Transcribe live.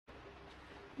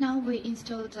Now we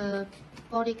install the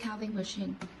body carving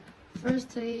machine.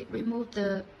 Firstly, remove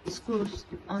the screws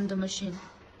on the machine.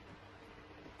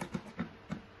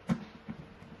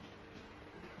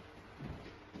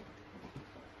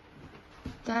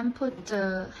 Then put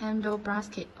the handle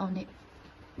bracket on it.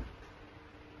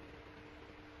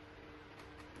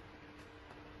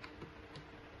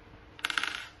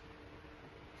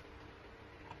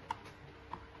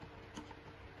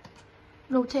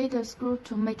 Rotate the screw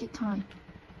to make it tight.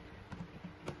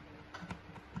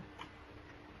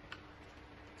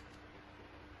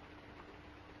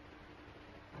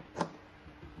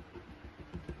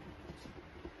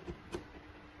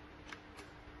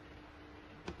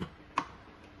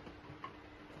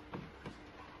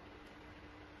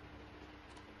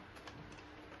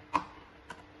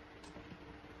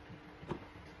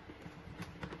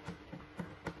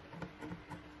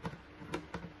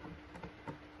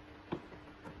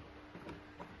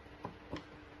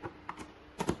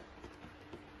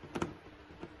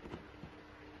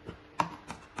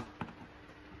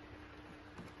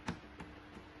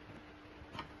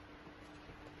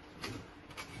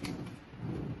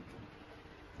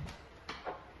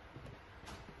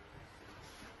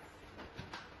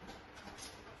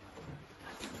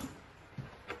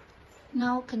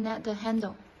 Now connect the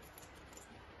handle.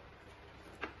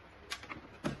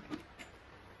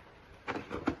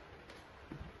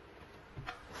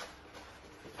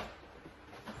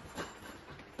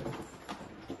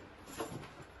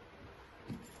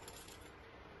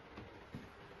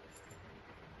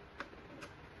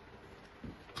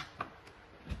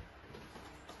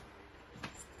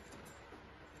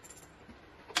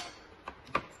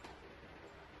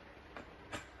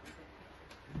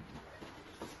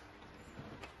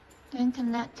 Then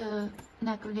connect the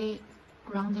neck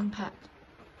grounding pad.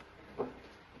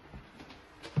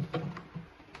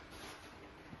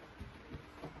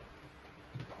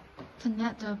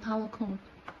 Connect the power cord.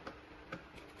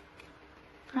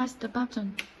 Press the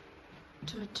button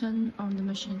to turn on the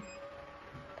machine.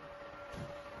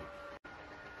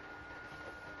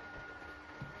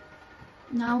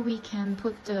 Now we can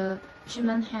put the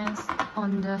human hands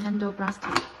on the handle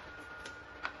bracket.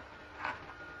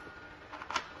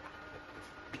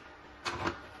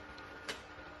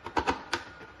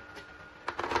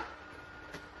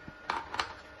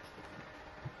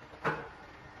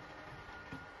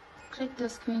 Click the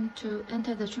screen to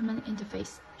enter the treatment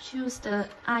interface. Choose the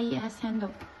IES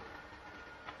handle.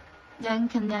 Then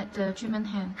connect the treatment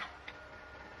hand.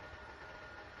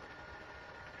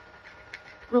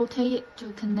 Rotate it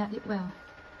to connect it well.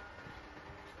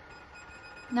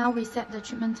 Now we set the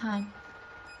treatment time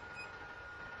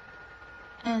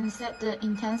and set the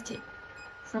intensity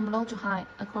from low to high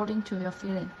according to your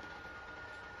feeling.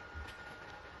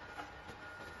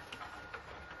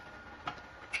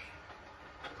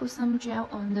 Put some gel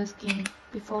on the skin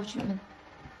before treatment.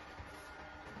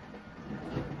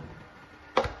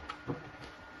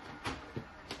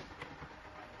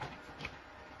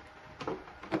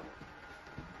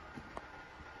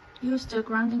 Use the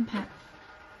grounding pad.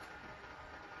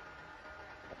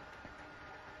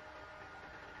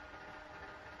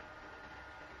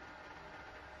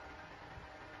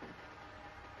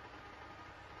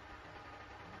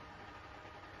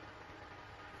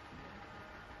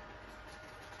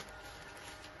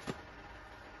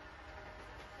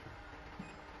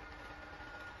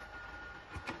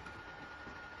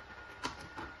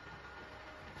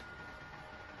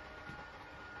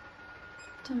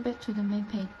 Turn back to the main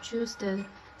page. Choose the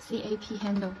CAP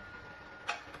handle.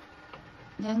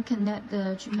 Then connect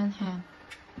the treatment hand.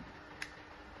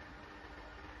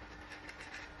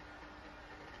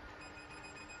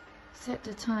 Set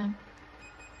the time.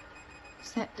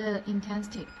 Set the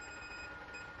intensity.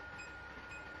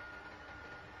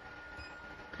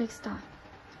 Click Start.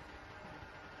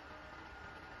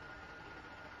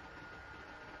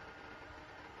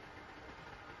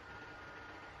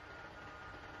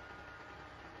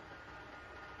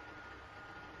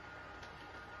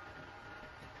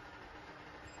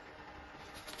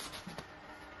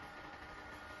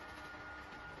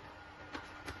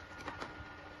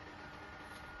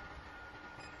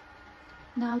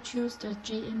 Now choose the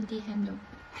JMD handle.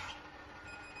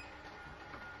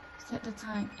 Set the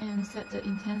time and set the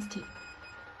intensity.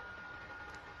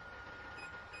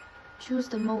 Choose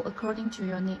the mode according to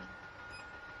your need.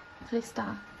 Click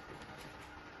Start.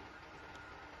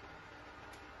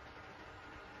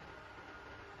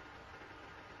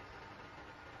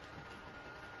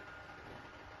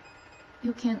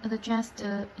 You can adjust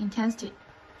the intensity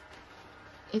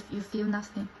if you feel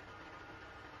nothing.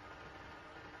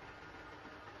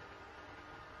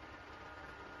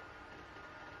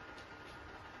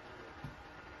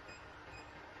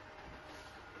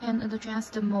 and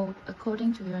adjust the mode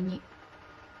according to your need.